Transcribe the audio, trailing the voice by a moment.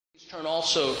Turn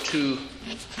also to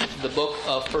the book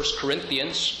of 1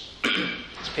 Corinthians.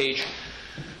 It's page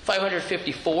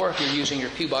 554 if you're using your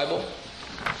Pew Bible.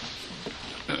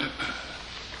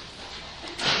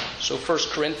 So 1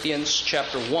 Corinthians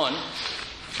chapter 1.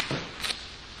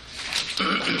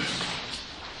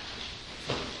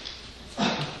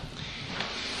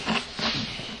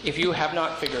 If you have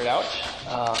not figured out,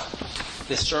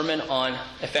 this sermon on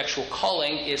effectual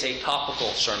calling is a topical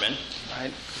sermon,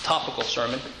 right? Topical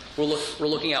sermon. We're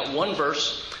looking at one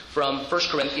verse from 1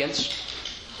 Corinthians.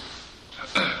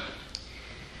 1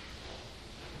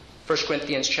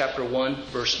 Corinthians chapter 1,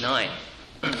 verse 9.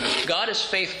 God is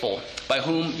faithful, by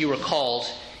whom you were called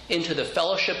into the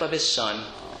fellowship of His Son,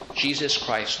 Jesus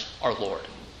Christ our Lord.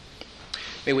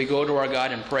 May we go to our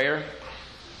God in prayer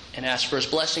and ask for His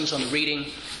blessings on the reading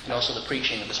and also the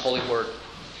preaching of His holy word.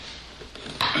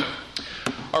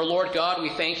 Our Lord God, we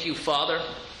thank you, Father,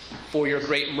 for your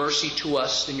great mercy to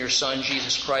us in your Son,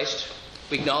 Jesus Christ.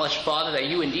 We acknowledge, Father, that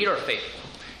you indeed are faithful.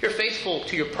 You're faithful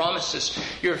to your promises.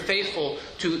 You're faithful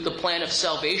to the plan of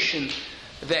salvation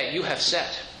that you have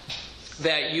set.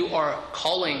 That you are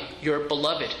calling your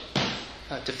beloved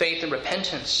to faith and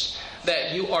repentance.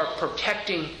 That you are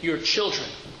protecting your children,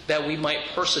 that we might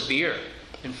persevere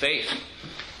in faith.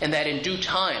 And that in due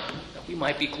time, that we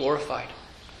might be glorified.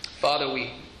 Father,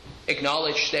 we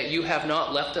acknowledge that you have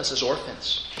not left us as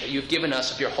orphans, that you've given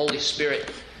us of your Holy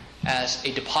Spirit as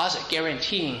a deposit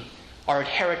guaranteeing our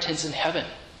inheritance in heaven.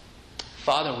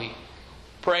 Father, we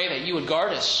pray that you would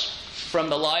guard us from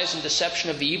the lies and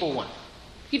deception of the evil one.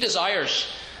 He desires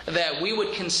that we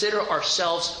would consider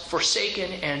ourselves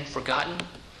forsaken and forgotten.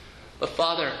 But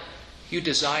Father, you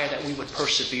desire that we would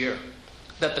persevere,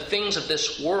 that the things of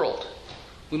this world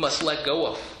we must let go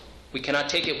of. We cannot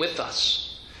take it with us.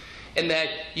 And that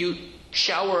you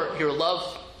shower your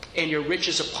love and your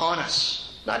riches upon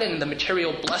us, not in the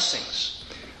material blessings,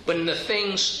 but in the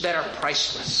things that are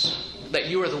priceless. That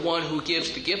you are the one who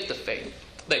gives the gift of faith.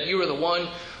 That you are the one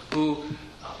who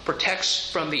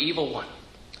protects from the evil one.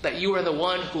 That you are the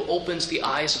one who opens the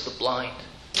eyes of the blind.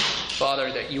 Father,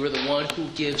 that you are the one who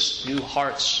gives new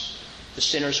hearts to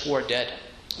sinners who are dead.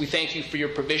 We thank you for your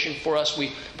provision for us.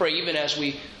 We pray even as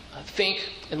we think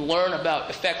and learn about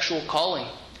effectual calling,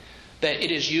 that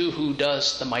it is you who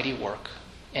does the mighty work,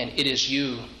 and it is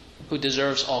you who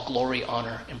deserves all glory,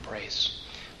 honor, and praise.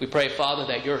 We pray, Father,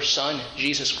 that your Son,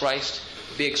 Jesus Christ,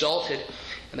 be exalted,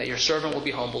 and that your servant will be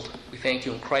humbled. We thank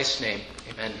you in Christ's name.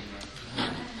 Amen.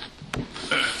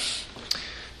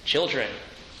 Children,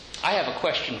 I have a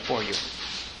question for you.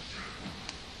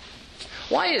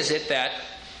 Why is it that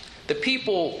the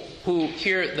people who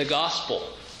hear the gospel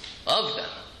of them,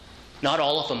 not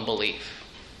all of them believe?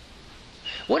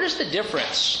 What is the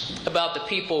difference about the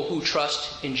people who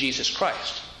trust in Jesus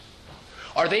Christ?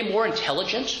 Are they more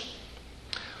intelligent?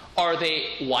 Are they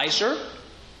wiser?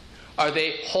 Are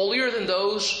they holier than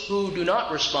those who do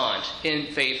not respond in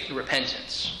faith and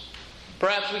repentance?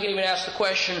 Perhaps we can even ask the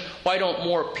question, why don't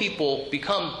more people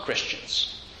become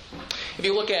Christians? If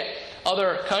you look at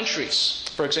other countries,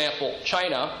 for example,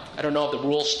 China, I don't know if the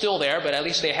rule's still there, but at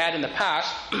least they had in the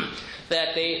past,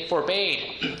 that they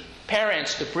forbade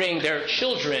parents to bring their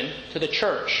children to the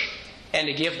church and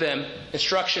to give them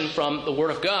instruction from the Word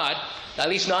of God, at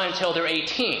least not until they're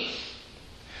 18.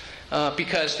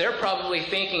 Because they're probably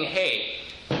thinking, hey,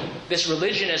 this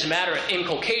religion is a matter of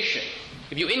inculcation.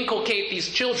 If you inculcate these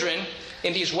children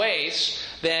in these ways,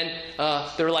 then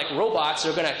they're like robots,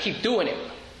 they're going to keep doing it.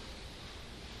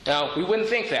 Now, we wouldn't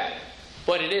think that.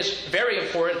 But it is very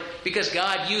important because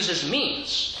God uses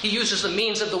means. He uses the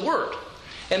means of the Word.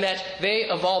 And that they,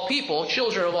 of all people,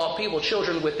 children of all people,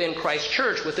 children within Christ's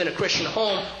church, within a Christian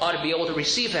home, ought to be able to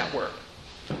receive that Word.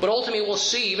 But ultimately we'll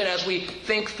see, even as we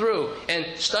think through and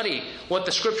study what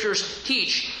the Scriptures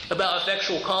teach about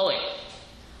effectual calling,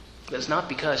 that it's not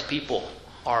because people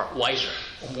are wiser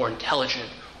or more intelligent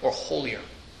or holier.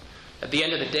 At the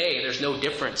end of the day, there's no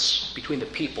difference between the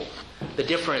people. The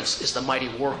difference is the mighty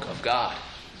work of God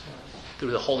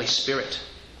through the Holy Spirit.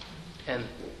 And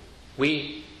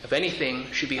we, if anything,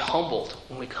 should be humbled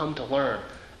when we come to learn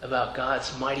about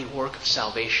God's mighty work of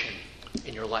salvation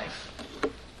in your life.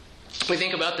 We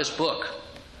think about this book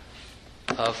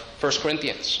of 1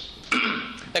 Corinthians.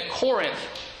 That Corinth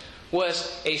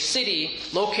was a city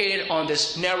located on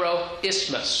this narrow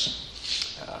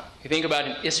isthmus. You think about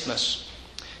an isthmus.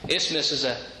 Isthmus is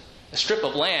a strip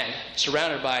of land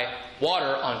surrounded by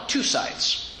water on two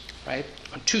sides, right?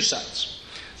 On two sides.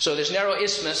 So this narrow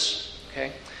isthmus,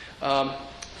 okay,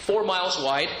 4 miles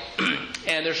wide,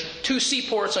 and there's 2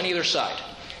 seaports on either side.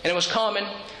 And it was common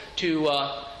to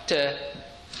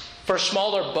for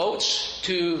smaller boats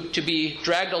to be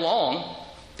dragged along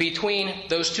between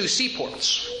those two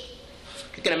seaports.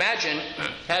 You can imagine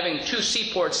having two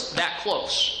seaports that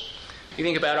close. You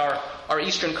think about our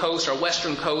eastern coast, our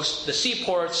western coast, the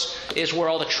seaports is where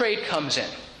all the trade comes in.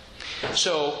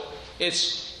 So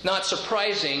it's not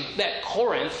surprising that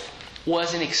Corinth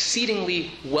was an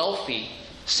exceedingly wealthy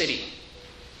city.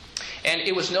 And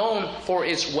it was known for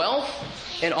its wealth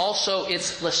and also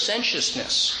its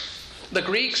licentiousness. The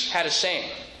Greeks had a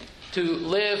saying, to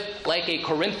live like a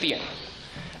Corinthian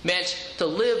meant to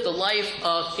live the life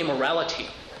of immorality.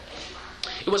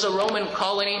 It was a Roman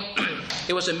colony.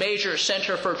 It was a major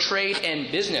center for trade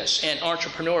and business, and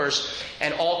entrepreneurs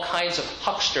and all kinds of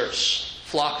hucksters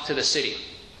flocked to the city.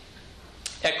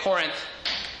 At Corinth,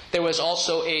 there was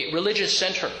also a religious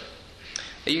center.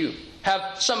 You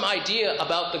have some idea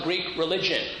about the Greek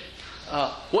religion.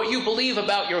 What you believe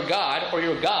about your God or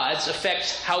your gods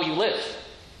affects how you live.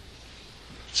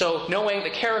 So knowing the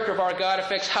character of our God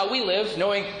affects how we live.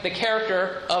 Knowing the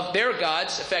character of their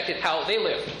gods affected how they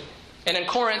lived. And in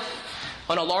Corinth,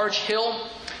 on a large hill,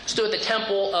 stood the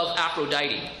temple of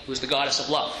Aphrodite, who is the goddess of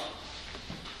love.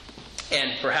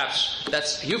 And perhaps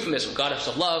that's the euphemism, goddess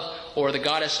of love, or the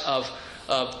goddess of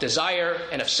desire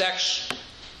and of sex.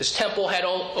 This temple had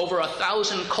over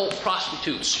 1,000 cult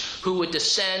prostitutes who would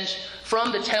descend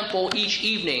from the temple each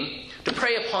evening to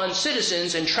prey upon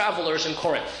citizens and travelers in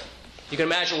Corinth. You can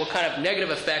imagine what kind of negative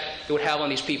effect it would have on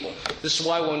these people. This is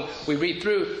why when we read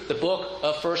through the book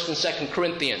of 1st and 2nd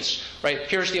Corinthians, right,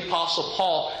 here's the Apostle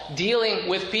Paul dealing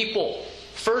with people,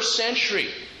 first century,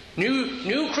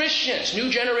 new Christians, new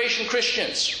generation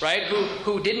Christians, right,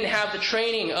 who didn't have the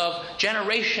training of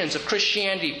generations of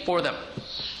Christianity for them.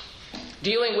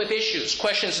 Dealing with issues,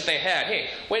 questions that they had. Hey,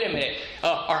 wait a minute.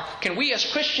 Can we as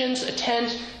Christians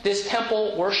attend this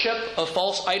temple worship of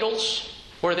false idols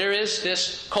where there is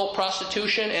this cult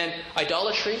prostitution and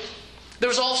idolatry? There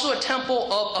was also a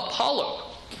temple of Apollo.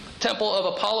 Temple of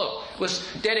Apollo was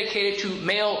dedicated to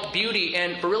male beauty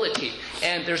and virility.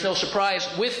 And there's no surprise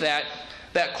with that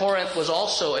Corinth was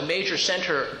also a major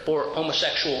center for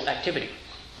homosexual activity.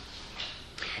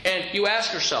 And you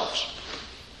ask yourselves,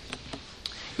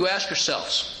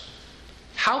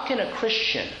 how can a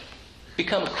Christian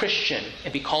become a Christian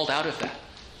and be called out of that?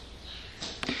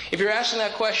 If you're asking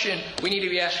that question, we need to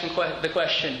be asking the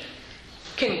question,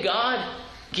 can God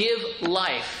give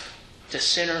life to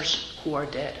sinners who are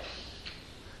dead?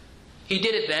 He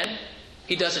did it then.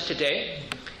 He does it today.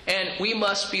 And we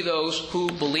must be those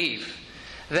who believe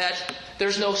that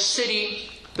there's no city,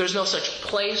 there's no such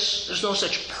place, there's no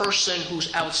such person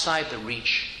who's outside the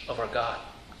reach of our God.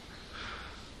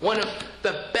 One of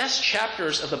the best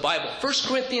chapters of the Bible, 1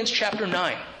 Corinthians chapter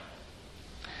 9.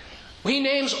 He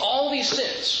names all these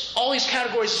sins, all these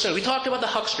categories of sin. We talked about the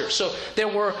hucksters. So there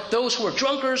were those who were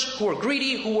drunkards, who were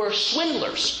greedy, who were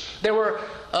swindlers. There were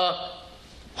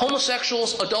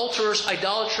homosexuals, adulterers,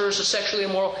 idolaters, the sexually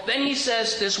immoral. Then he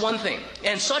says this one thing,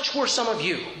 and such were some of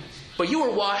you. But you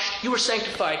were washed, you were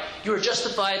sanctified, you were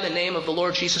justified in the name of the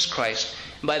Lord Jesus Christ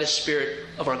and by the Spirit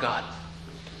of our God.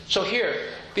 So here,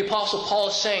 the Apostle Paul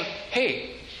is saying,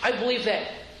 hey, I believe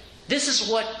that this is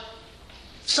what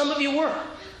some of you were.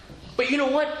 But you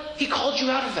know what? He called you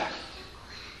out of that.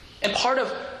 And part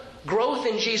of growth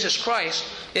in Jesus Christ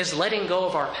is letting go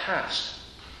of our past.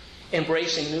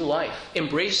 Embracing new life.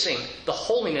 Embracing the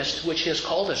holiness to which He has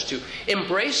called us to.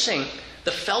 Embracing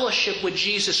the fellowship with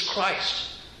Jesus Christ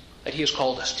that He has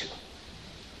called us to.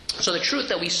 So the truth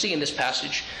that we see in this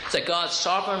passage is that God's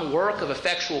sovereign work of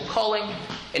effectual calling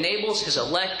enables His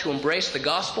elect to embrace the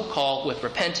gospel call with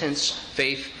repentance,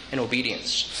 faith, and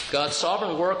obedience. God's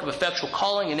sovereign work of effectual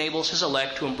calling enables His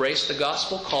elect to embrace the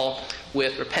gospel call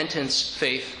with repentance,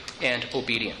 faith, and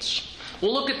obedience.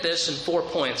 We'll look at this in 4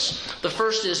 points. The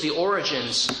first is the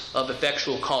origins of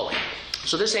effectual calling.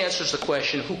 So this answers the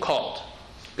question, who called?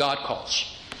 God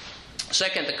calls.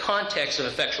 Second, the context of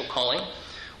effectual calling.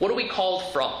 What are we called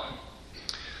from?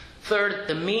 Third,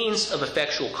 the means of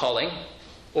effectual calling,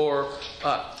 or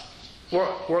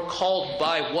we're called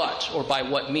by what, or by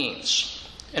what means.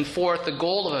 And fourth, the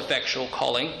goal of effectual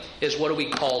calling is what are we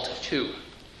called to?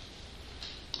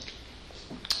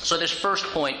 So this first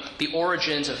point, the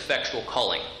origins of effectual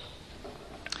calling.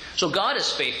 So God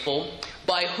is faithful,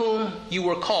 by whom you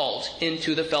were called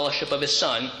into the fellowship of His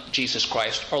Son, Jesus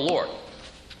Christ our Lord.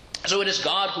 So it is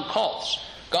God who calls.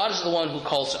 God is the one who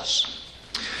calls us.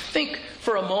 Think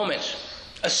for a moment,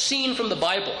 a scene from the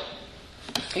Bible.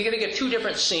 You're going to get two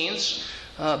different scenes.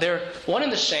 They're one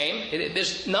and the same.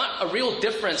 There's not a real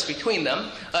difference between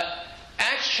them.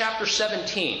 Acts chapter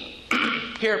 17.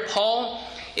 Here Paul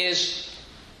is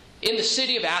in the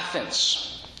city of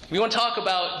Athens. We want to talk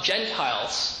about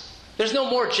Gentiles. There's no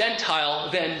more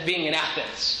Gentile than being in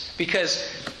Athens, because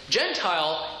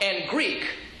Gentile and Greek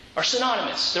are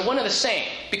synonymous. They're one and the same,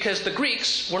 because the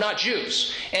Greeks were not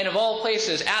Jews. And of all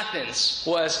places, Athens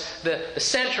was the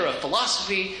center of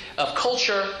philosophy, of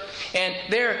culture. And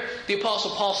there, the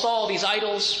Apostle Paul saw all these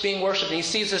idols being worshipped, and he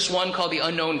sees this one called the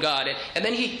unknown God. And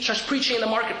then he starts preaching in the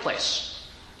marketplace.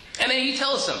 And then he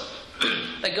tells them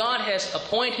that God has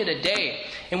appointed a day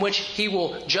in which he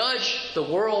will judge the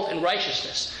world in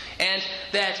righteousness. And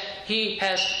that he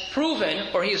has proven,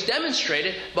 or he has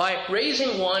demonstrated, by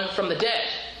raising one from the dead.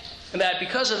 And that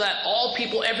because of that, all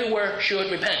people everywhere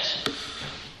should repent.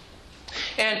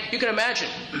 And you can imagine,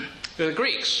 the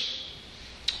Greeks,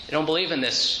 they don't believe in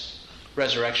this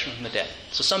resurrection from the dead.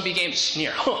 So some began to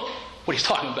sneer. What are you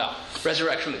talking about?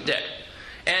 Resurrection from the dead.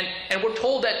 And we're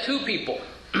told that two people,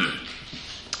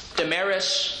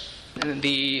 Damaris and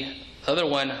the other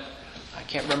one, I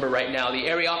can't remember right now, the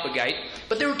Areopagite,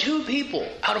 but there were two people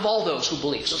out of all those who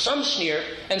believed. So some sneered,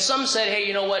 and some said, hey,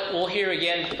 you know what, we'll hear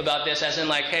again about this, as in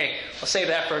like, hey, I'll save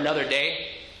that for another day.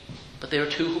 But there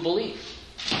were two who believed.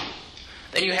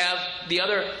 Then you have the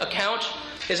other account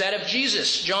is that of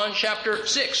Jesus, John chapter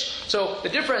 6. So the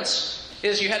difference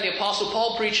is you had the Apostle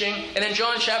Paul preaching, and then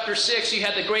John chapter 6, you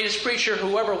had the greatest preacher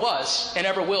who ever was and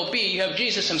ever will be. You have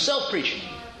Jesus himself preaching,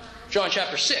 John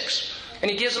chapter 6. And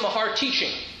he gives them a hard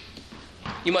teaching.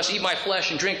 You must eat my flesh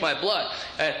and drink my blood,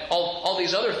 and all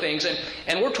these other things.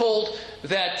 And we're told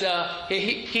that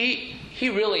he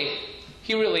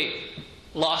really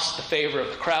lost the favor of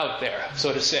the crowd there,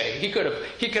 so to say. He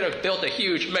could have built a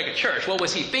huge mega church. What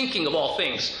was he thinking of all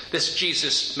things, this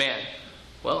Jesus man?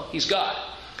 Well, he's God.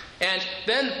 And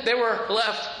then there were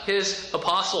left his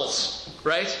apostles,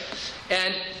 right?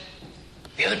 And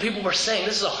the other people were saying,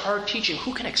 this is a hard teaching.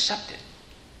 Who can accept it?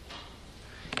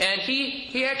 And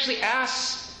he actually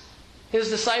asks his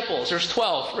disciples, there's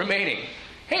 12 remaining,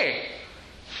 hey,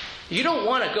 you don't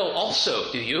want to go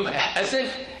also, do you? As in,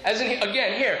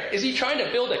 again, here, is he trying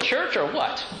to build a church or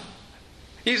what?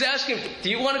 He's asking, do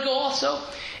you want to go also?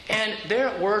 And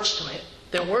their words to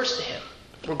him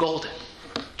were golden.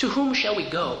 To whom shall we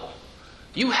go?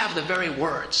 You have the very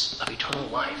words of eternal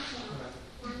life.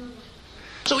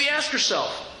 So we ask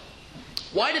yourself,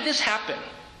 why did this happen?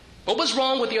 What was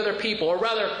wrong with the other people? Or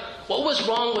rather, what was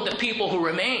wrong with the people who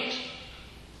remained?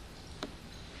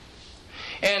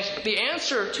 And the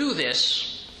answer to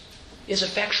this is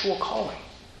effectual calling.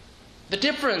 The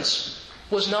difference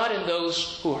was not in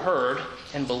those who heard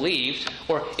and believed,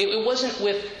 or it wasn't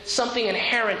with something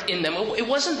inherent in them. It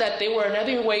wasn't that they were in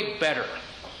any way better.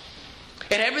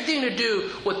 It had everything to do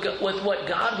with what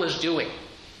God was doing.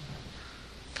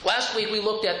 Last week we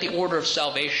looked at the order of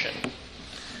salvation.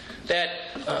 That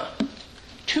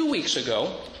 2 weeks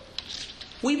ago,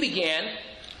 we began,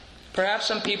 perhaps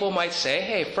some people might say,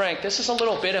 hey, Frank, this is a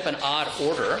little bit of an odd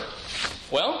order.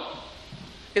 Well,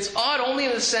 it's odd only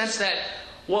in the sense that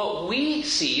what we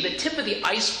see, the tip of the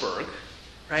iceberg,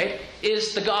 right,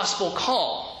 is the gospel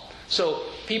call. So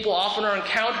people often are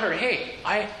encountered, hey,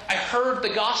 I heard the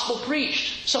gospel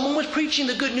preached. Someone was preaching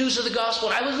the good news of the gospel,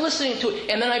 and I was listening to it,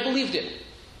 and then I believed it.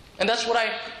 And that's what I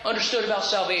understood about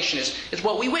salvation, is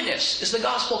what we witness, is the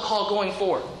gospel call going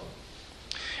forward.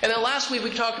 And then last week we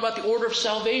talked about the order of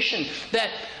salvation, that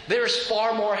there's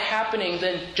far more happening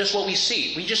than just what we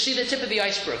see. We just see the tip of the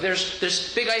iceberg. There's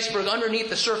this big iceberg underneath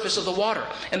the surface of the water.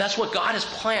 And that's what God has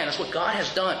planned. That's what God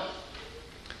has done.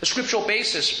 The scriptural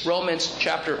basis, Romans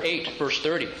chapter 8, verse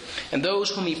 30. And those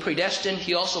whom he predestined,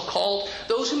 he also called.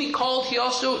 Those whom he called, he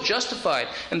also justified.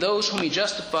 And those whom he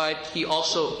justified, he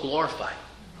also glorified.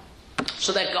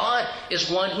 So that God is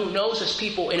one who knows his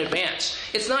people in advance.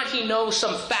 It's not he knows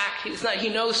some fact. It's not he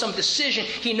knows some decision.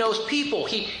 He knows people.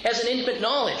 He has an intimate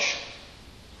knowledge.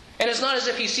 And it's not as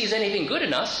if he sees anything good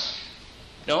in us.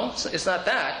 No, it's not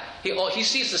that. He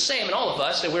sees the same in all of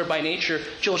us, that we're by nature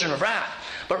children of wrath.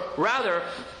 But rather,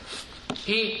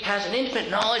 he has an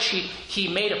intimate knowledge. He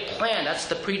made a plan. That's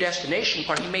the predestination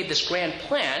part. He made this grand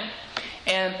plan.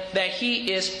 And that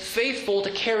he is faithful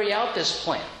to carry out this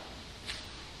plan.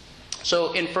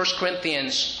 So in 1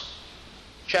 Corinthians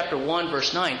chapter 1,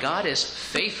 verse 9, God is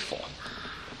faithful.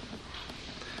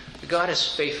 God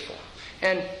is faithful.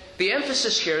 And the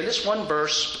emphasis here in this one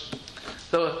verse,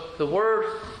 the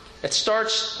word that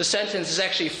starts the sentence is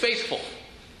actually faithful.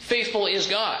 Faithful is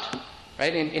God.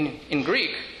 Right? In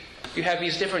Greek, you have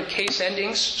these different case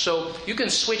endings, so you can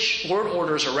switch word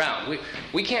orders around.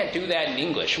 We can't do that in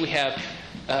English. We have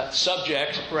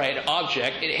subject, right,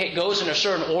 object. It goes in a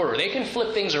certain order. They can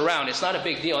flip things around. It's not a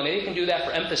big deal. And they can do that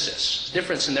for emphasis. It's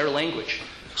difference in their language.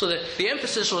 So the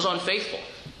emphasis was on faithful.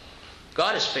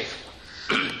 God is faithful.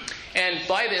 And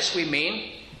by this we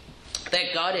mean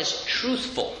that God is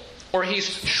truthful, or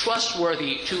He's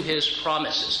trustworthy to His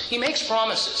promises. He makes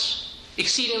promises,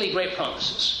 exceedingly great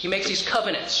promises. He makes these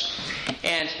covenants,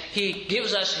 and He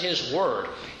gives us His word,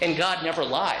 and God never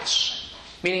lies,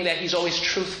 meaning that He's always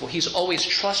truthful. He's always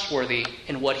trustworthy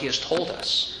in what He has told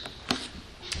us.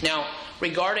 Now,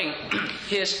 regarding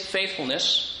His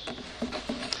faithfulness,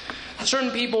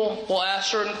 certain people will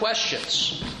ask certain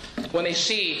questions when they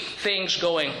see things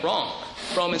going wrong.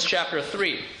 Romans chapter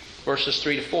 3, verses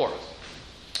 3 to 4.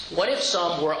 What if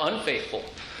some were unfaithful?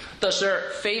 Does their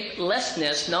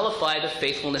faithlessness nullify the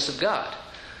faithfulness of God?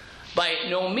 By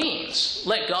no means.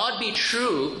 Let God be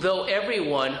true, though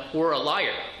everyone were a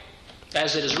liar.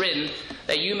 As it is written,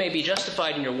 that you may be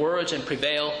justified in your words and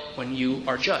prevail when you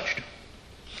are judged.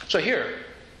 So here,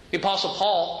 the Apostle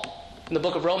Paul in the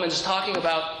book of Romans is talking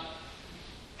about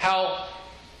how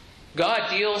God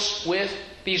deals with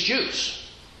these Jews.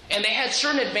 And they had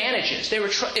certain advantages. They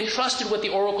were entrusted with the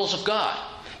oracles of God.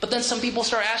 But then some people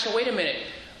start asking, wait a minute,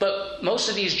 but most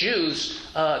of these Jews,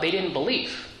 they didn't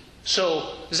believe.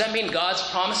 So does that mean God's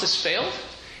promises failed?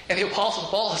 And the Apostle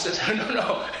Paul says,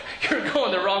 no, you're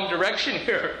going the wrong direction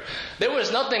here. There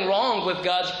was nothing wrong with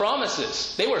God's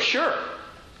promises. They were sure.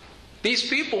 These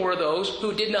people were those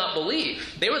who did not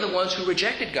believe. They were the ones who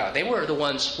rejected God. They were the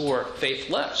ones who were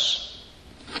faithless.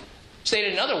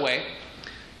 Stated another way,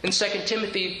 in 2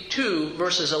 Timothy 2,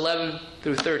 verses 11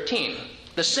 through 13,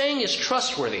 the saying is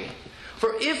trustworthy,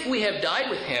 for if we have died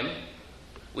with Him,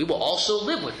 we will also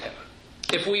live with Him.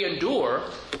 If we endure,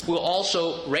 we will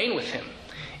also reign with Him.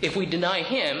 If we deny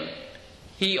Him,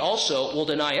 He also will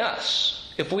deny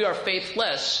us. If we are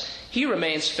faithless, He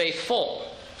remains faithful,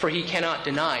 for He cannot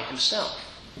deny Himself.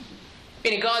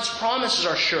 Meaning God's promises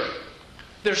are sure.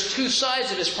 There's two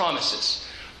sides of His promises.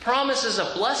 Promises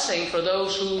of blessing for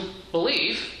those who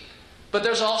believe, but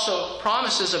there's also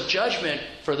promises of judgment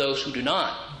for those who do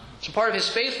not. So part of His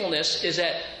faithfulness is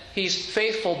that He's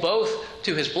faithful both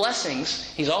to His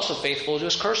blessings, He's also faithful to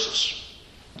His curses.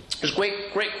 There's a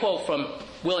great quote from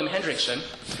William Hendrickson.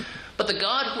 But the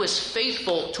God who is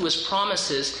faithful to His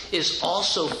promises is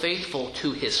also faithful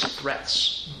to His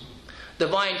threats.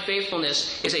 Divine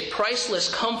faithfulness is a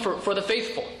priceless comfort for the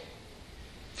faithful,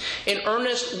 an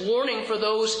earnest warning for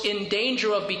those in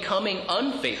danger of becoming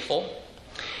unfaithful,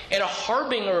 and a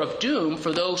harbinger of doom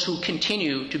for those who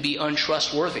continue to be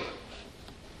untrustworthy.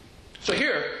 So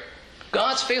here,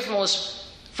 God's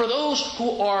faithfulness for those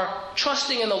who are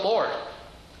trusting in the Lord,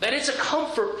 that it's a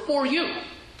comfort for you.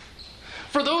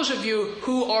 For those of you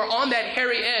who are on that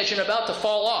hairy edge and about to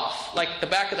fall off, like the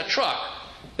back of the truck,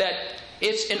 that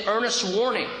it's an earnest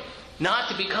warning not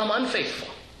to become unfaithful.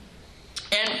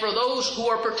 And for those who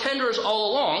are pretenders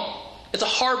all along, it's a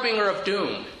harbinger of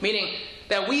doom, meaning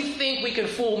that we think we can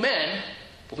fool men,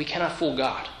 but we cannot fool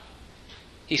God.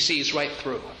 He sees right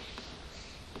through.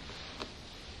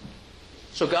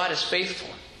 So God is faithful.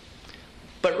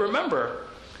 But remember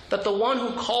that the one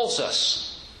who calls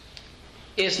us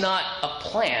is not a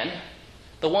plan.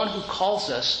 The one who calls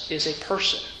us is a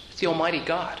person. It's the Almighty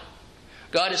God.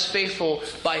 God is faithful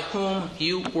by whom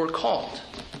you were called.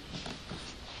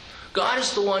 God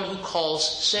is the one who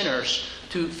calls sinners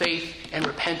to faith and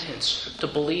repentance, to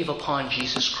believe upon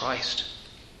Jesus Christ.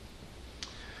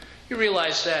 You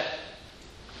realize that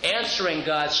answering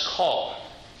God's call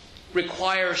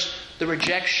requires the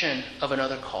rejection of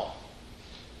another call.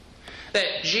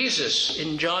 That Jesus,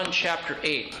 in John chapter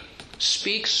 8,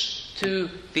 speaks to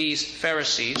these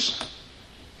Pharisees,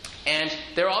 and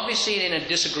they're obviously in a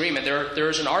disagreement. There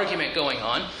is an argument going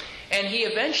on, and He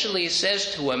eventually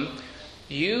says to him,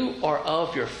 "You are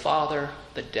of your father,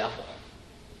 the devil."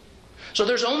 So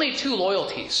there's only two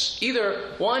loyalties.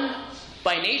 Either one,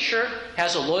 by nature,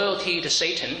 has a loyalty to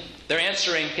Satan. They're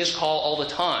answering his call all the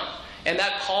time. And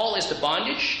that call is to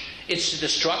bondage, it's to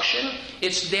destruction,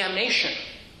 it's damnation.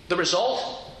 The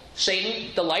result,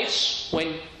 Satan delights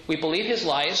when we believe his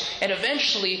lies, and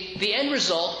eventually the end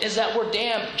result is that we're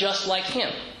damned just like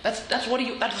him. That's what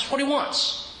he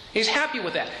wants. He's happy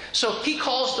with that. So he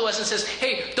calls to us and says,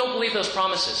 hey, don't believe those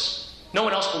promises. No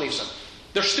one else believes them.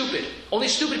 They're stupid. Only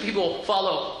stupid people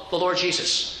follow the Lord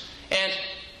Jesus. And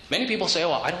many people say,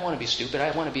 well, I don't want to be stupid.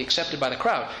 I want to be accepted by the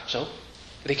crowd. So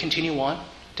they continue on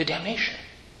to damnation.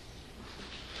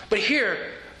 But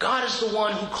here, God is the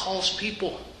one who calls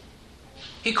people.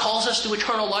 He calls us to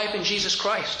eternal life in Jesus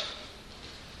Christ.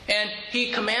 And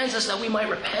He commands us that we might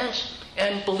repent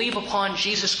and believe upon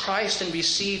Jesus Christ and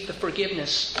receive the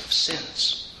forgiveness of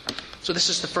sins. So this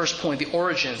is the first point, the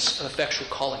origins of effectual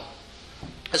calling.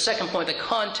 The second point, the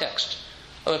context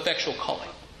of effectual calling.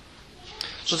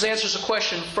 So this answers the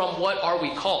question, from what are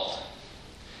we called?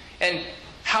 And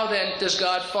how then does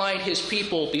God find his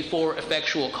people before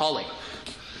effectual calling?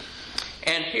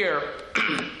 And here,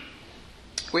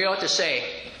 we ought to say,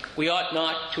 we ought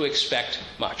not to expect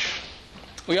much.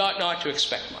 We ought not to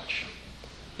expect much.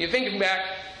 You thinking back,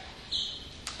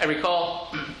 I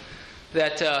recall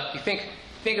that you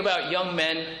think about young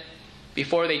men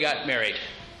before they got married,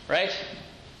 right?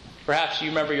 Perhaps you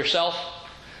remember yourself,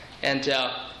 and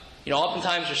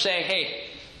oftentimes you're saying, "Hey,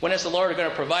 when is the Lord going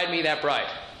to provide me that bride?"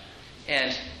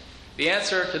 And the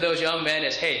answer to those young men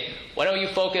is, "Hey, why don't you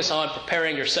focus on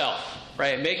preparing yourself,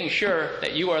 right? Making sure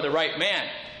that you are the right man.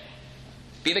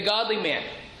 Be the godly man.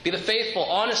 Be the faithful,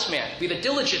 honest man. Be the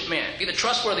diligent man. Be the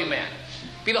trustworthy man.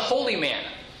 Be the holy man.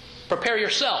 Prepare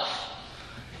yourself."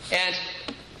 And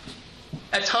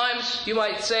at times you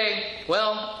might say,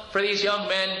 well, for these young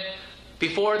men,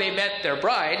 before they met their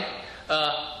bride,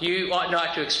 you ought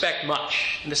not to expect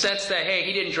much. In the sense that, hey,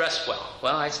 he didn't dress well.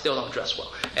 Well, I still don't dress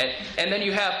well. And then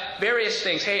you have various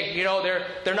things. Hey,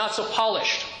 they're not so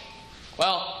polished.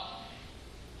 Well,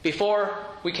 before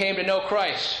we came to know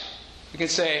Christ, we can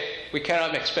say we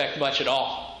cannot expect much at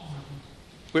all.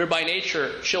 We are by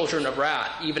nature children of wrath,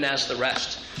 even as the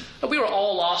rest. But we were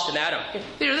all lost in Adam.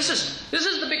 This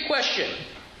is the big question.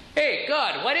 Hey,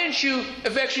 God, why didn't you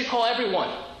eventually call everyone?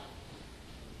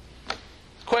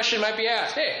 Question might be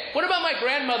asked, hey, what about my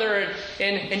grandmother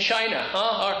in China?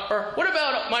 Or what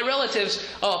about my relatives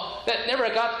that never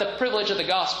got the privilege of the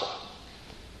gospel?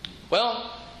 Well,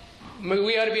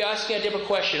 we ought to be asking a different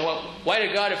question. Well, why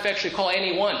did God effectually call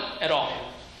anyone at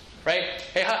all? Right?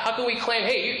 Hey, how can we claim,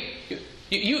 hey,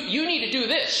 you need to do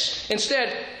this?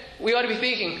 Instead, we ought to be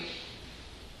thinking,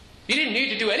 you didn't need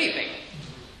to do anything.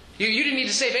 You didn't need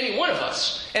to save any one of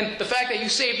us. And the fact that you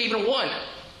saved even one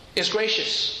is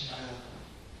gracious.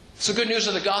 It's the good news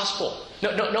of the gospel.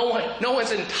 No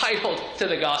one's entitled to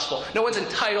the gospel. No one's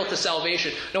entitled to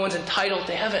salvation. No one's entitled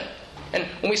to heaven. And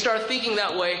when we start thinking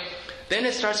that way, then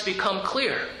it starts to become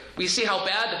clear. We see how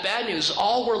bad the bad news,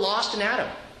 all were lost in Adam.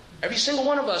 Every single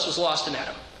one of us was lost in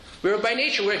Adam. We were by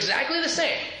nature, we're exactly the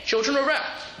same. Children of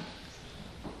wrath.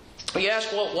 We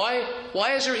ask, well,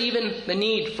 why is there even the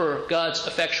need for God's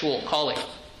effectual calling?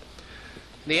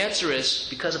 The answer is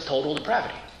because of total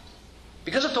depravity.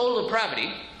 Because of total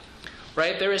depravity,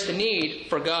 right, there is the need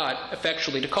for God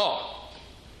effectually to call.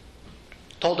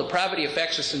 Total depravity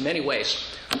affects us in many ways.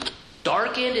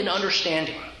 Darkened in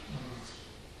understanding.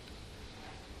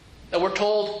 That we're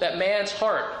told that man's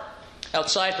heart,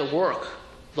 outside the work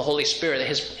of the Holy Spirit, that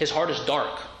his heart is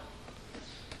dark.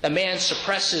 That man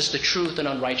suppresses the truth and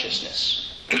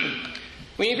unrighteousness.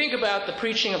 When you think about the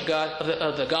preaching of God,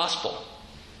 of the gospel,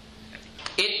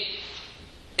 it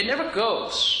never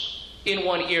goes in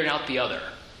one ear and out the other.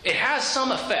 It has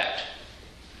some effect.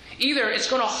 Either it's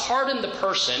going to harden the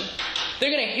person,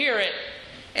 they're going to hear it,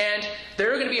 and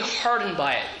they're going to be hardened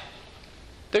by it.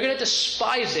 They're going to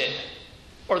despise it,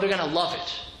 or they're going to love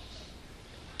it.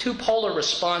 Two polar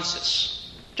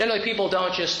responses. Generally, people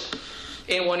don't just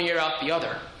in one ear out the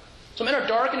other. So men are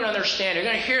darkened in understanding.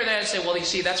 They're going to hear that and say, well, you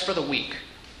see, that's for the weak.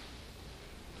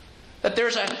 That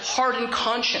there's a hardened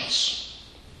conscience.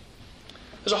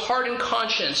 There's a hardened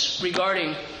conscience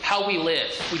regarding how we live.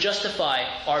 We justify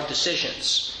our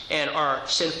decisions and our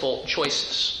sinful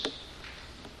choices.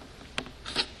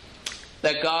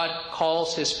 That God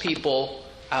calls his people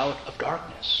out of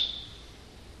darkness.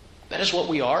 That is what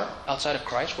we are outside of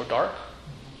Christ. We're dark.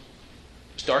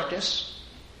 It's darkness.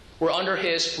 We're under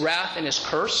his wrath and his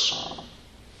curse.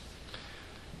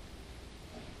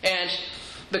 And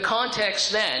the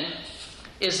context then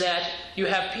is that you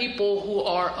have people who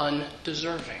are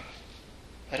undeserving.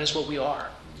 That is what we are.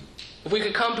 If we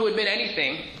could come to admit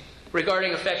anything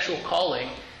regarding effectual calling,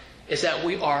 is that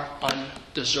we are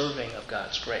undeserving of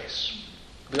God's grace.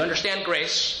 If we understand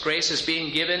grace, grace is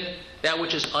being given that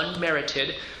which is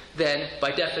unmerited, then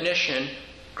by definition,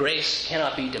 grace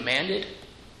cannot be demanded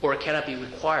or it cannot be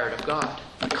required of God.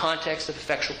 The context of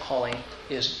effectual calling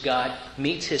is God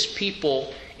meets his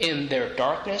people in their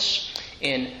darkness,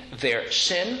 in their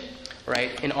sin,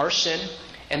 right, in our sin,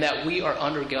 and that we are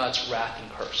under God's wrath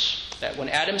and curse. That when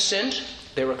Adam sinned,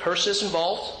 there were curses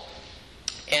involved,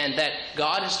 and that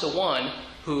God is the one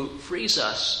who frees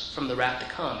us from the wrath to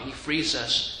come. He frees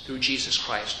us through Jesus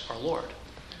Christ our Lord.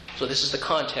 So this is the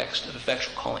context of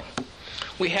effectual calling.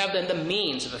 We have then the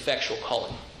means of effectual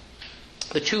calling.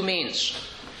 The two means.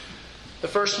 The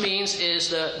first means is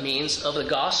the means of the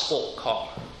gospel call.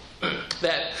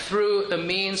 That through the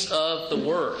means of the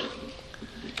word.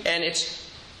 And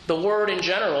it's the word in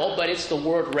general, but it's the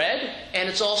word read, and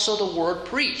it's also the word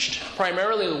preached.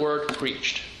 Primarily the word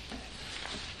preached.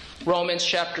 Romans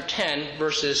chapter 10,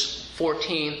 verses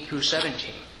 14 through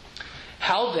 17.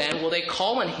 How then will they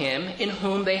call on him in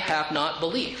whom they have not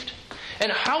believed?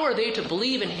 And how are they to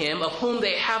believe in him of whom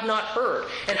they have not heard?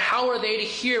 And how are they to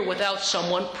hear without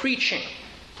someone preaching?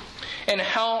 And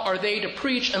how are they to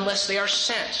preach unless they are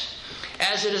sent?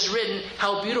 As it is written,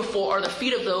 how beautiful are the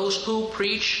feet of those who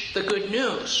preach the good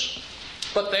news.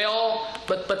 But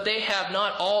they have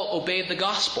not all obeyed the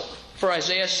gospel. For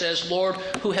Isaiah says, Lord,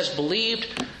 who has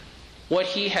believed what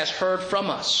he has heard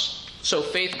from us? So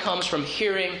faith comes from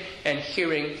hearing, and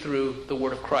hearing through the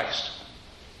word of Christ.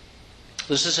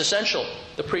 This is essential,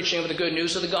 the preaching of the good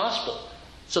news of the gospel,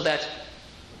 so that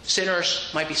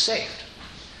sinners might be saved.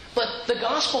 But the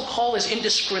gospel call is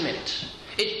indiscriminate.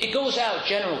 It goes out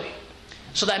generally,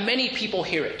 so that many people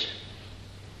hear it.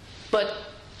 But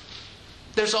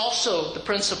there's also the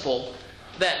principle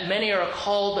that many are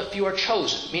called but few are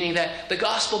chosen, meaning that the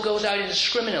gospel goes out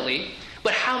indiscriminately,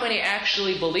 but how many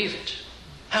actually believe it?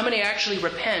 How many actually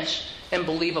repent and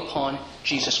believe upon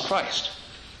Jesus Christ?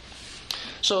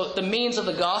 So the means of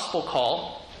the gospel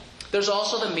call, there's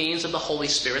also the means of the Holy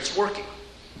Spirit's working.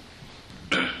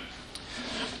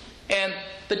 And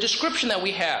the description that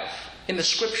we have in the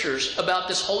Scriptures about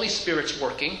this Holy Spirit's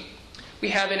working, we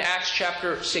have in Acts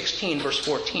chapter 16, verse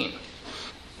 14.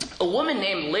 A woman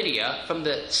named Lydia from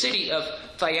the city of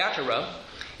Thyatira,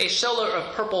 a seller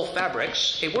of purple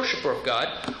fabrics, a worshiper of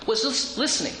God, was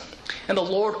listening. And the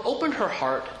Lord opened her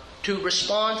heart to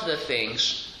respond to the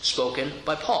things spoken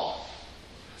by Paul.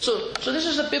 So this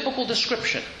is a biblical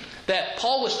description that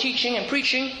Paul was teaching and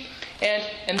preaching,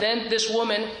 and then this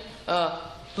woman,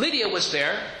 Lydia, was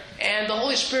there, and the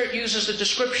Holy Spirit uses the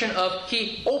description of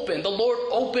the Lord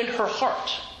opened her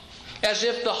heart. As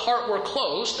if the heart were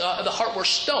closed, the heart were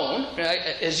stone.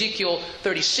 Ezekiel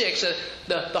 36,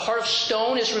 the heart of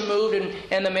stone is removed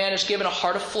and the man is given a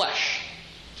heart of flesh.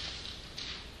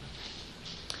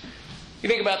 You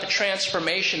think about the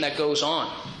transformation that goes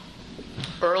on.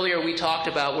 Earlier we talked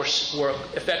about we're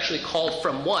effectually called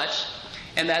from what?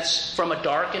 And that's from a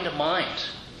darkened mind.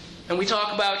 And we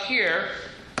talk about here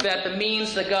that the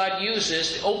means that God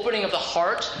uses, the opening of the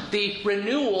heart, the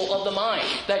renewal of the mind,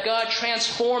 that God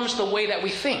transforms the way that we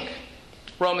think.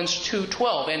 Romans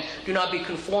 2:12, and do not be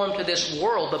conformed to this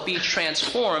world, but be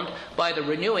transformed by the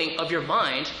renewing of your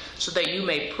mind, so that you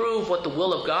may prove what the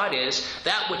will of God is,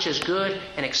 that which is good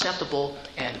and acceptable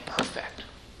and perfect.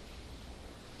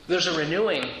 There's a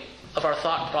renewing of our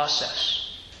thought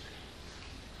process.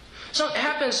 So it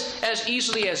happens as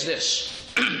easily as this.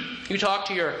 You talk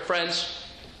to your friends.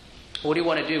 What do you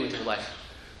want to do with your life?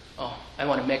 Oh, I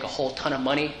want to make a whole ton of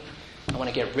money. I want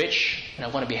to get rich, and I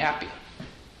want to be happy.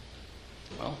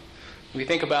 Well, we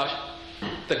think about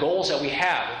the goals that we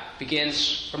have. It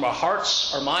begins from our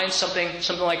hearts, our minds,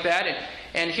 something like that.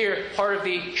 And here, part of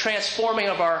the transforming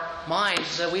of our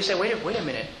minds is that we say, wait a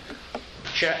minute.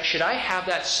 Should I have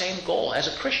that same goal as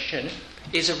a Christian?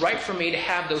 Is it right for me to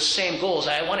have those same goals?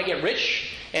 I want to get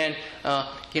rich, and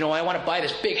I want to buy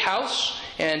this big house,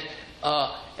 and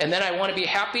then I want to be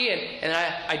happy, and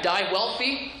I die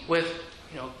wealthy with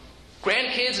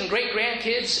grandkids and great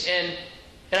grandkids, and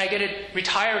I get to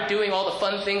retire doing all the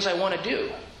fun things I want to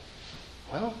do.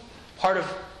 Well, part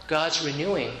of God's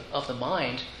renewing of the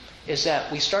mind is that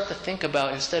we start to think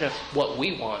about, instead of what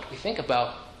we want, we think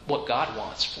about what God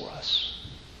wants for us.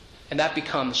 And that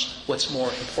becomes what's more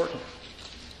important.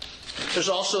 There's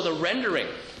also the rendering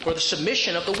or the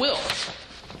submission of the will.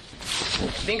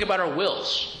 Think about our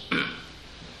wills.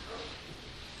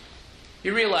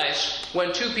 You realize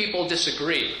when two people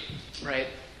disagree, right?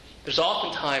 There's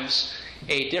oftentimes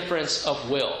a difference of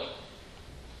will,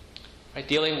 right?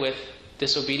 Dealing with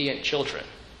disobedient children,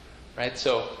 right?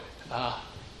 So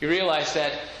you realize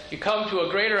that you come to a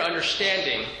greater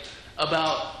understanding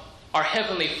about our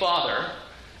Heavenly Father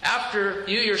after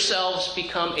you yourselves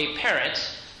become a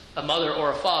parent, a mother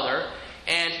or a father,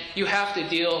 and you have to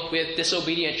deal with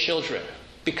disobedient children.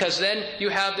 Because then you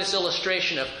have this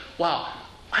illustration of, wow,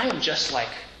 I am just like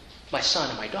my son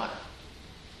and my daughter.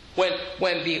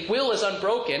 When the will is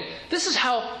unbroken, this is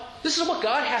what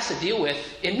God has to deal with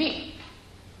in me.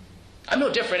 I'm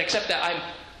no different, except that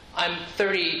I'm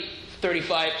 30,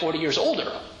 35, 40 years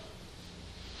older.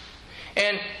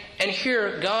 And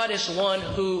here, God is one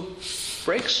who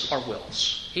breaks our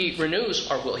wills. He renews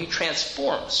our will. He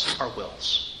transforms our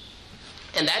wills.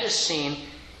 And that is seen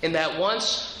in that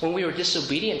once, when we were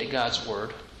disobedient to God's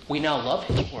word, we now love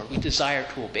His word. We desire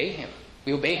to obey Him.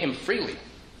 We obey Him freely.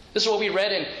 This is what we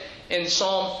read in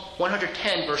Psalm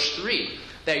 110, verse 3,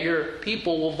 that your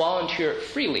people will volunteer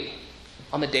freely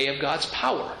on the day of God's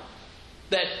power.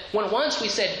 That when once we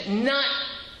said, not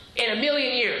in a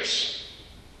million years,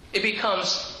 it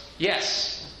becomes,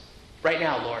 yes, right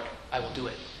now, Lord, I will do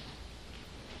it.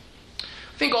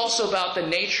 Think also about the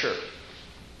nature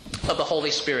of the Holy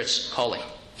Spirit's calling.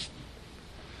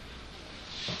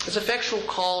 His effectual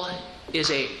call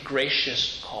is a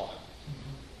gracious call,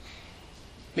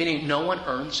 meaning no one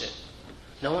earns it.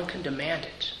 No one can demand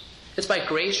it. It's by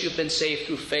grace you've been saved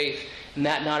through faith, and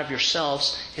that not of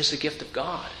yourselves is the gift of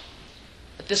God.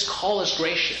 But this call is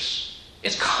gracious.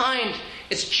 It's kind.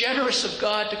 It's generous of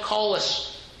God to call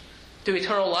us to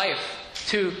eternal life,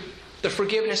 to the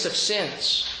forgiveness of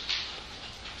sins.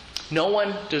 No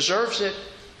one deserves it.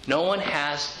 No one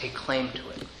has a claim to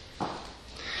it.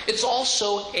 It's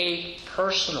also a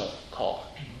personal call.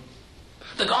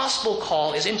 The gospel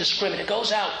call is indiscriminate. It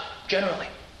goes out generally.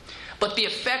 But the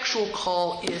effectual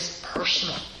call is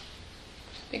personal.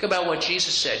 Think about what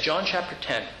Jesus said. John chapter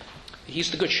 10.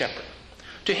 He's the good shepherd.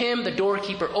 To him the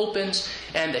doorkeeper opens,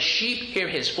 and the sheep hear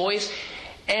his voice,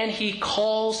 and he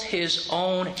calls his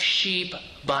own sheep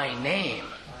by name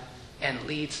and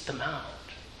leads them out.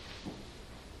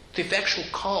 The effectual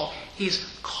call, he's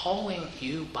calling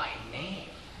you by name.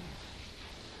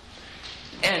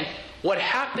 And what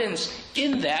happens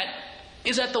in that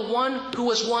is that the one who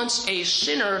was once a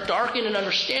sinner, darkened in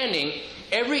understanding,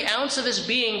 every ounce of his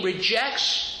being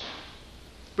rejects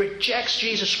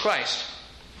Jesus Christ.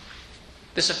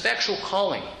 This effectual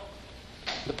calling,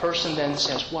 the person then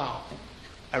says, wow,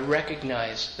 I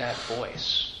recognize that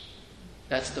voice.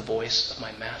 That's the voice of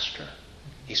my master.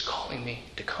 He's calling me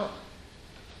to come.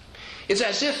 It's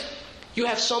as if you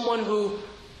have someone who,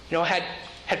 had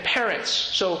parents.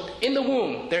 So in the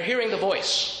womb, they're hearing the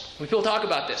voice. When people talk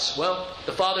about this, well,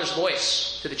 the father's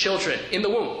voice to the children in the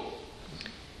womb.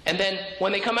 And then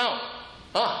when they come out,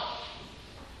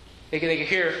 they can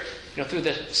hear, through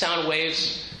the sound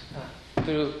waves,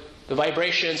 through the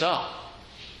vibrations,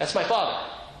 that's my father.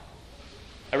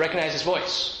 I recognize his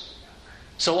voice.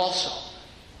 So also,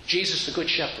 Jesus, the Good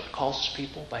Shepherd, calls his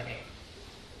people by name.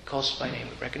 Calls us by name.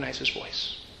 We recognize his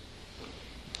voice.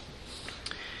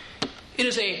 It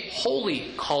is a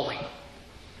holy calling.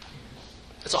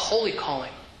 It's a holy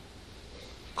calling.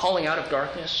 Calling out of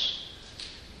darkness,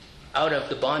 out of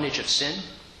the bondage of sin.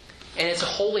 And it's a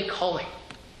holy calling.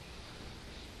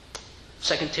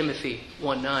 2 Timothy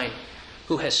 1:9,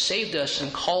 who has saved us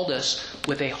and called us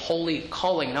with a holy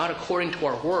calling, not according to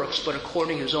our works, but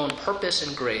according to his own purpose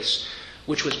and grace,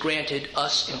 which was granted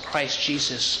us in Christ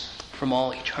Jesus from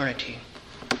all eternity.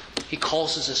 He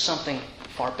calls us as something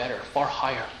far better, far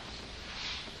higher.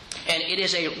 And it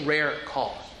is a rare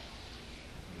call.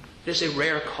 It is a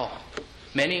rare call.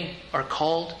 Many are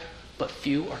called, but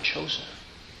few are chosen.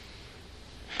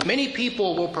 Many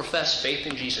people will profess faith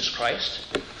in Jesus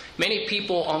Christ. Many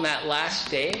people on that last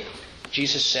day,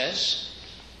 Jesus says,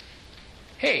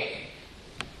 hey,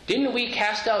 didn't we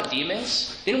cast out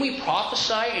demons? Didn't we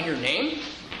prophesy in your name?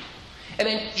 And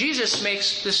then Jesus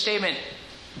makes this statement,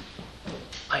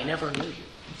 I never knew you.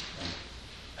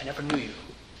 I never knew you.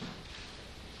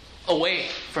 Away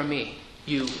from me,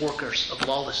 you workers of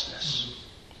lawlessness.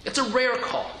 It's a rare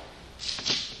call.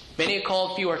 Many are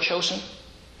called, few are chosen.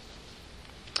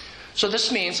 So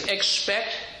this means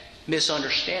expect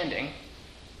misunderstanding.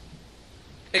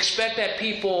 Expect that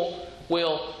people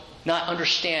will not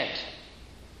understand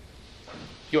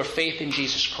your faith in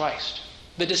Jesus Christ.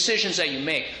 The decisions that you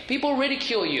make. People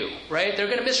ridicule you, right? They're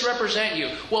going to misrepresent you.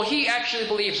 Well, he actually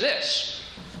believes this.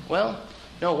 Well,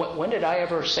 no, when did I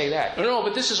ever say that? No,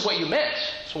 but this is what you meant.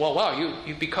 So, well, wow,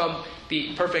 you've become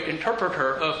the perfect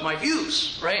interpreter of my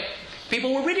views, right?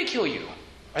 People will ridicule you.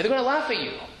 Are they going to laugh at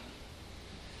you?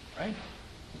 Right?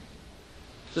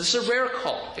 So this is a rare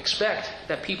call. Expect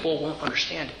that people won't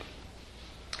understand it.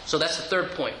 So that's the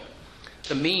third point.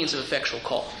 The means of effectual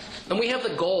call. And we have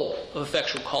the goal of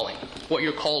effectual calling. What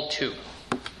you're called to.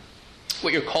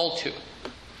 What you're called to.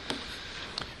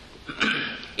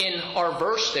 In our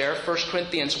verse there, 1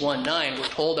 Corinthians 1:9, we're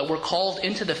told that we're called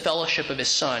into the fellowship of his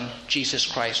Son, Jesus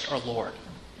Christ our Lord.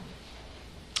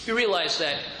 You realize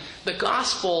that the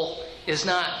gospel is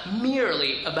not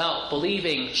merely about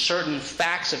believing certain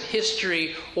facts of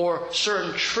history or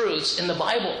certain truths in the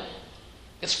Bible.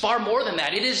 It's far more than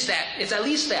that. It is that. It's at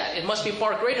least that. It must be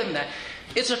far greater than that.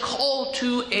 It's a call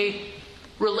to a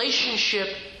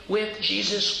relationship with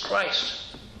Jesus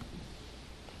Christ.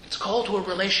 It's a call to a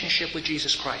relationship with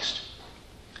Jesus Christ.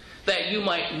 That you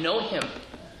might know him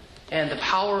and the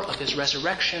power of his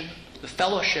resurrection, the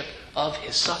fellowship of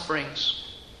his sufferings.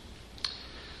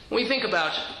 When we think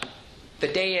about the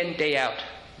day in, day out,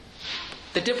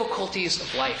 the difficulties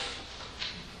of life,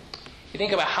 you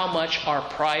think about how much our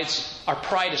pride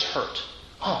is hurt.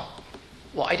 Oh,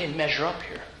 well, I didn't measure up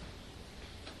here.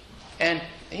 And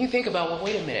you think about, well,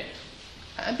 wait a minute.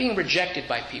 I'm being rejected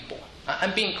by people.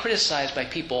 I'm being criticized by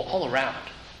people all around.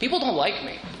 People don't like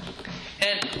me.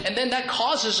 And then that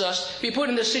causes us to be put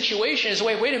in this situation as,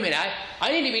 wait a minute,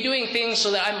 I need to be doing things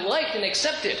so that I'm liked and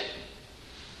accepted.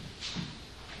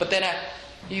 But then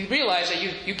you realize that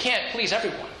you can't please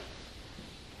everyone.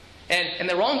 And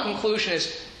the wrong conclusion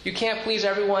is, you can't please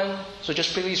everyone, so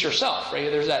just please yourself,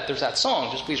 right? There's that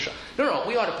song, just please yourself. No,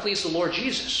 we ought to please the Lord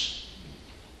Jesus.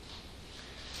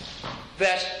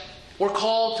 That we're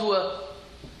called to a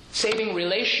saving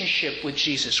relationship with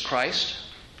Jesus Christ,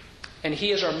 and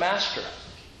He is our master.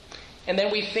 And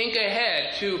then we think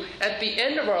ahead to, at the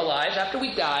end of our lives, after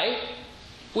we die,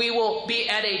 we will be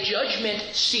at a judgment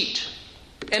seat.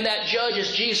 And that judge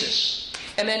is Jesus.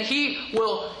 And then He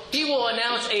will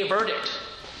announce a verdict.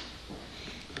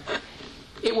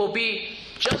 It will be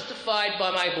justified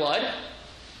by my blood,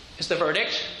 is the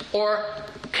verdict, or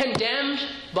condemned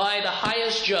by the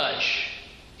highest judge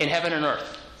in heaven and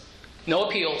earth. No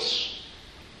appeals.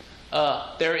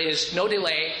 There is no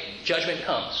delay. Judgment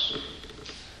comes.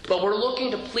 But we're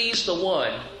looking to please the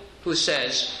one who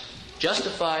says,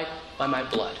 justified by my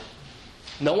blood.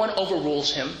 No one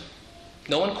overrules Him.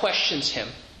 No one questions Him.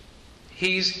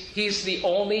 He's the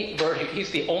only verdict. He's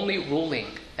the only ruling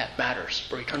that matters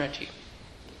for eternity.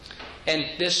 And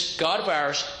this God of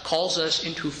ours calls us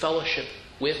into fellowship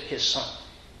with His Son.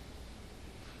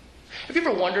 Have you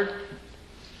ever wondered?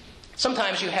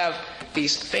 Sometimes you have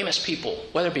these famous people,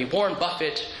 whether it be Warren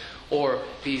Buffett or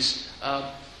these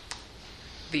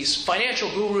financial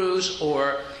gurus,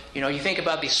 or you think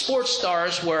about these sports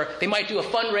stars where they might do a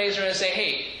fundraiser and say,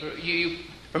 hey, you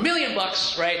 $1 million,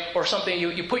 right, or something,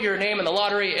 you put your name in the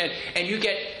lottery and you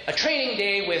get a training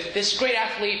day with this great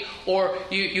athlete, or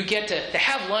you get to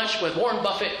have lunch with Warren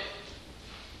Buffett.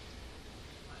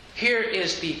 Here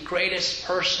is the greatest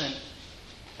person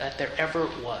that there ever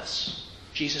was,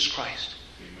 Jesus Christ.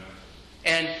 Amen.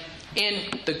 And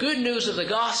in the good news of the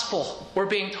gospel, we're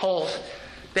being told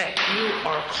that you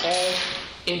are called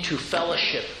into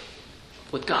fellowship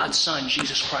with God's Son,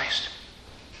 Jesus Christ.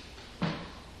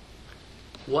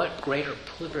 What greater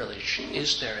privilege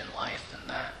is there in life than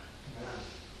that?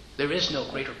 There is no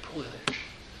greater privilege.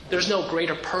 There's no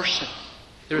greater person.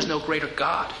 There's no greater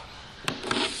God.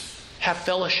 Have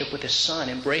fellowship with His Son.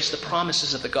 Embrace the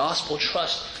promises of the gospel.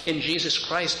 Trust in Jesus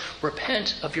Christ.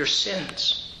 Repent of your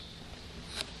sins.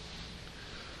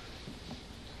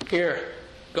 Here,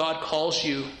 God calls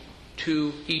you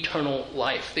to eternal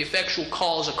life. The effectual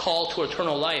call is a call to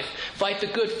eternal life. Fight the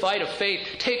good fight of faith.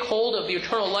 Take hold of the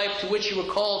eternal life to which you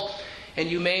were called, and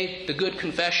you made the good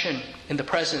confession in the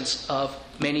presence of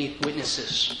many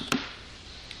witnesses.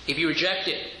 If you reject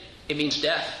it, it means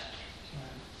death.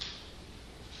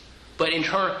 But in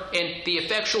the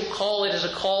effectual call, it is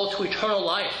a call to eternal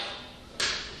life.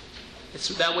 It's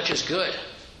that which is good.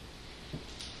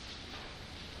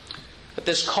 But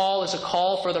this call is a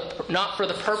call not for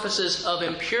the purposes of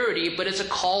impurity, but it's a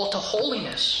call to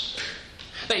holiness.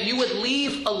 That you would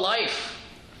leave a life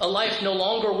no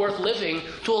longer worth living,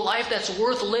 to a life that's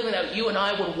worth living, that you and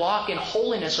I would walk in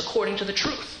holiness according to the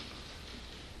truth.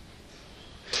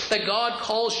 That God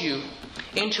calls you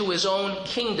into His own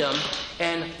kingdom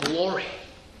and glory,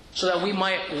 so that we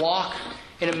might walk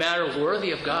in a manner worthy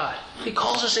of God. He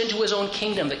calls us into His own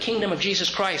kingdom, the kingdom of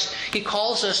Jesus Christ. He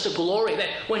calls us to glory, that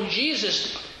when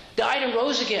Jesus died and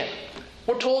rose again,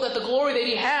 we're told that the glory that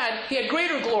He had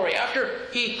greater glory. After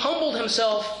He humbled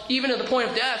Himself even to the point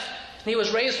of death, and He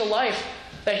was raised to life,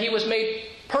 that He was made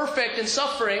perfect in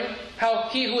suffering. How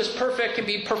He who is perfect can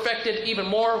be perfected even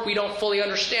more, we don't fully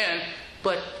understand.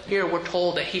 But here we're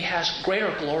told that He has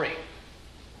greater glory.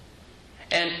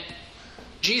 And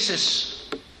Jesus,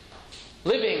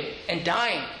 living and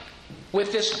dying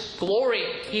with this glory,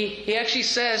 he actually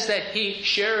says that He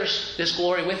shares this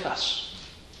glory with us.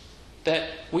 That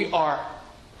we are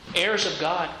heirs of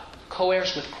God,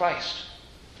 co-heirs with Christ.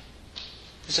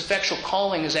 His effectual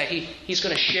calling is that He's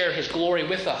going to share His glory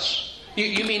with us.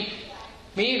 You mean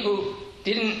me who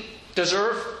didn't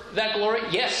deserve that glory?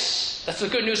 Yes, that's the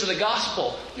good news of the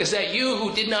gospel, is that you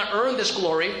who did not earn this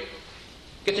glory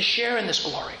get to share in this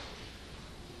glory.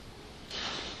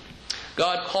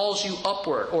 God calls you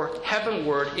upward or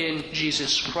heavenward in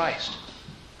Jesus Christ.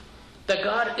 That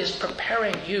God is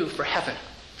preparing you for heaven.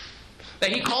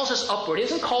 That He calls us upward. He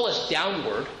doesn't call us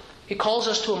downward. He calls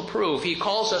us to improve. He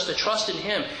calls us to trust in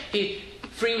Him. He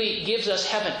freely gives us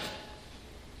heaven.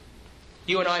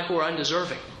 You and I who are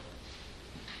undeserving.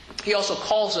 He also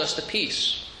calls us to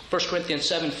peace. 1 Corinthians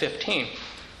 7:15.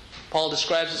 Paul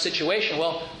describes the situation.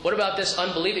 Well, what about this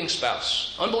unbelieving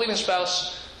spouse? Unbelieving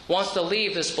spouse wants to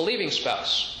leave this believing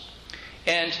spouse.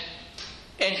 And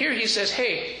here he says,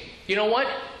 hey, you know what?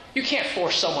 you can't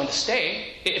force someone to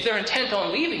stay. If they're intent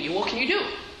on leaving you, what can you do?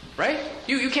 Right?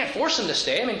 You can't force them to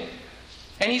stay.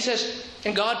 And he says,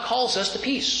 and God calls us to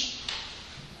peace.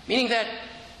 Meaning that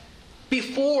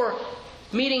before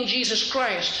meeting Jesus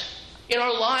Christ, in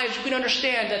our lives, we can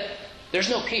understand that there's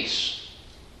no peace.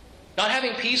 Not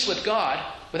having peace with God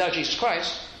without Jesus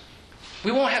Christ,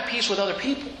 we won't have peace with other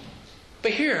people.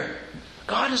 But here,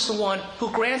 God is the one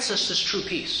who grants us this true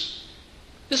peace.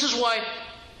 This is why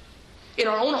in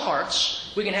our own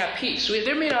hearts we can have peace.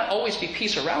 There may not always be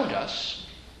peace around us,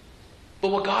 but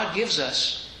what God gives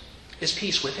us is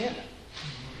peace within.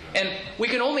 And we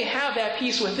can only have that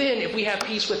peace within if we have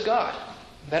peace with God.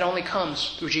 That only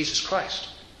comes through Jesus Christ.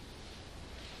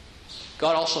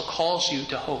 God also calls you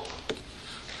to hope.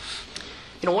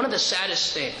 One of the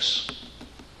saddest things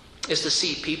is to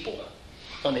see people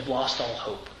when they've lost all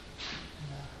hope.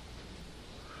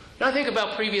 And I think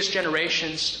about previous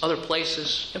generations, other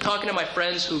places. I'm talking to my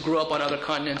friends who grew up on other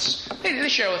continents. They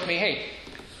share with me, hey,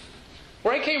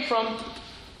 where I came from,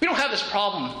 we don't have this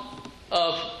problem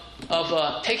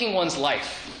of taking one's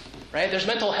life. Right? There's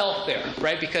mental health there,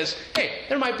 right? Because, hey,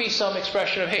 there might be some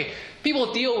expression of, hey,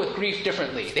 people deal with grief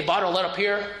differently. They bottle it up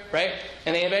here, right?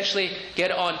 And they eventually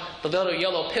get on the little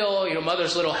yellow pill,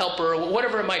 mother's little helper,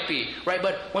 whatever it might be, right?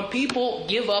 But when people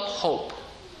give up hope,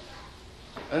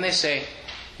 and they say,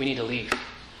 we need to leave.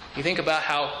 You think about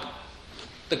how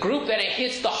the group that it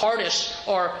hits the hardest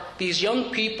are these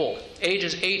young people,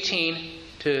 ages 18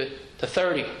 to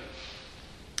 30.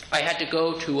 I had to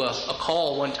go to a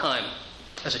call one time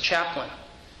as a chaplain.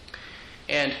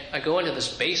 And I go into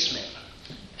this basement,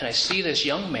 and I see this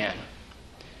young man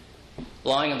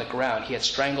lying on the ground. He had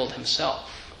strangled himself.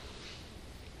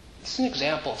 This is an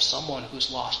example of someone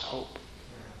who's lost hope.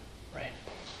 Right?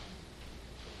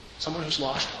 Someone who's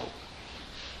lost hope.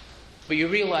 But you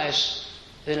realize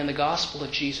that in the gospel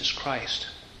of Jesus Christ,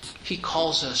 He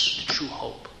calls us to true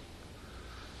hope.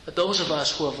 That those of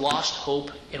us who have lost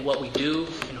hope in what we do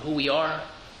and who we are,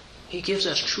 He gives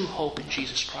us true hope in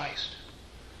Jesus Christ.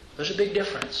 There's a big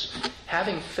difference.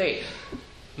 Having faith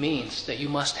means that you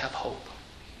must have hope.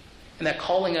 And that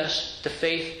calling us to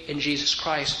faith in Jesus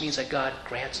Christ means that God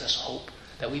grants us hope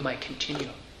that we might continue.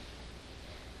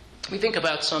 We think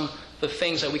about some of the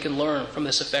things that we can learn from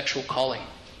this effectual calling.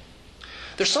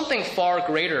 There's something far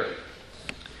greater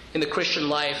in the Christian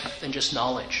life than just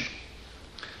knowledge.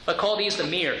 I call these the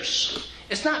meres.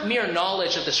 It's not mere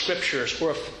knowledge of the Scriptures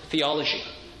or of theology.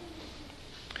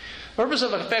 The purpose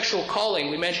of an effectual calling,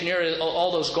 we mentioned here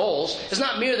all those goals, is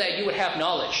not mere that you would have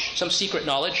knowledge, some secret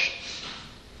knowledge.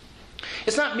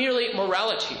 It's not merely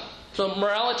morality. So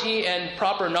morality and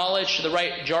proper knowledge, the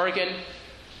right jargon,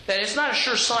 that it's not a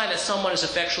sure sign that someone is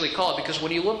effectually called, because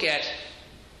when you look at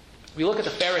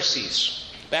the Pharisees,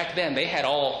 back then they had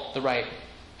all the right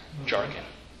jargon.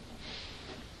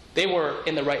 They were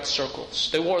in the right circles.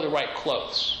 They wore the right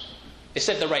clothes. They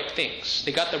said the right things.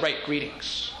 They got the right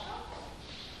greetings.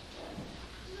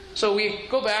 So we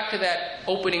go back to that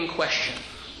opening question.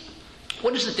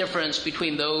 What is the difference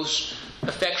between those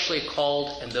effectually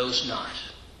called and those not?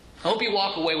 I hope you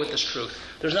walk away with this truth.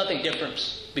 There's nothing different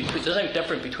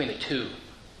between the two.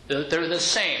 They're the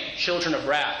same, children of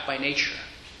wrath by nature.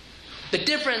 The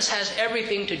difference has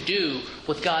everything to do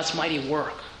with God's mighty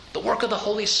work, the work of the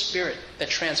Holy Spirit that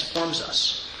transforms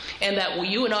us. And that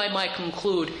you and I might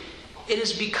conclude, it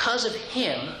is because of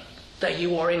Him that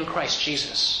you are in Christ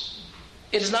Jesus.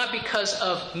 It is not because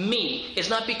of me. It's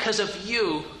not because of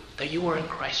you that you are in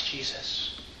Christ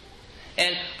Jesus.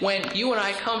 And when you and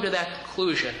I come to that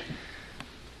conclusion,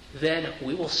 then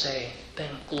we will say,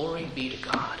 then glory be to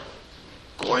God.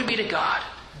 Glory be to God.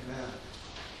 Amen.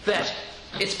 That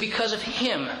it's because of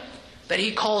Him that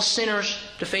He calls sinners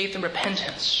to faith and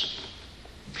repentance.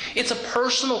 It's a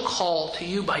personal call to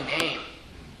you by name.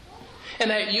 And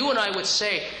that you and I would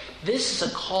say, this is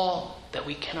a call that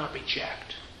we cannot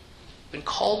reject. Been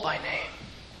called by name.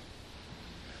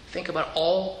 Think about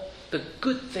all the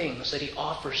good things that He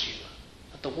offers you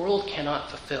that the world cannot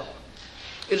fulfill.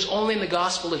 It is only in the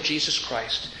gospel of Jesus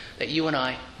Christ that you and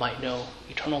I might know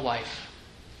eternal life,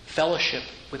 fellowship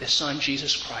with His Son,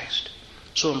 Jesus Christ.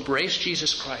 So embrace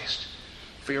Jesus Christ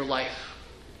for your life.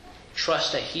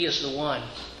 Trust that He is the one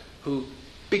who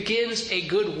begins a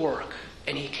good work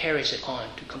and He carries it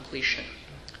on to completion.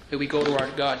 May we go to our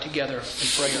God together in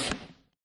prayer.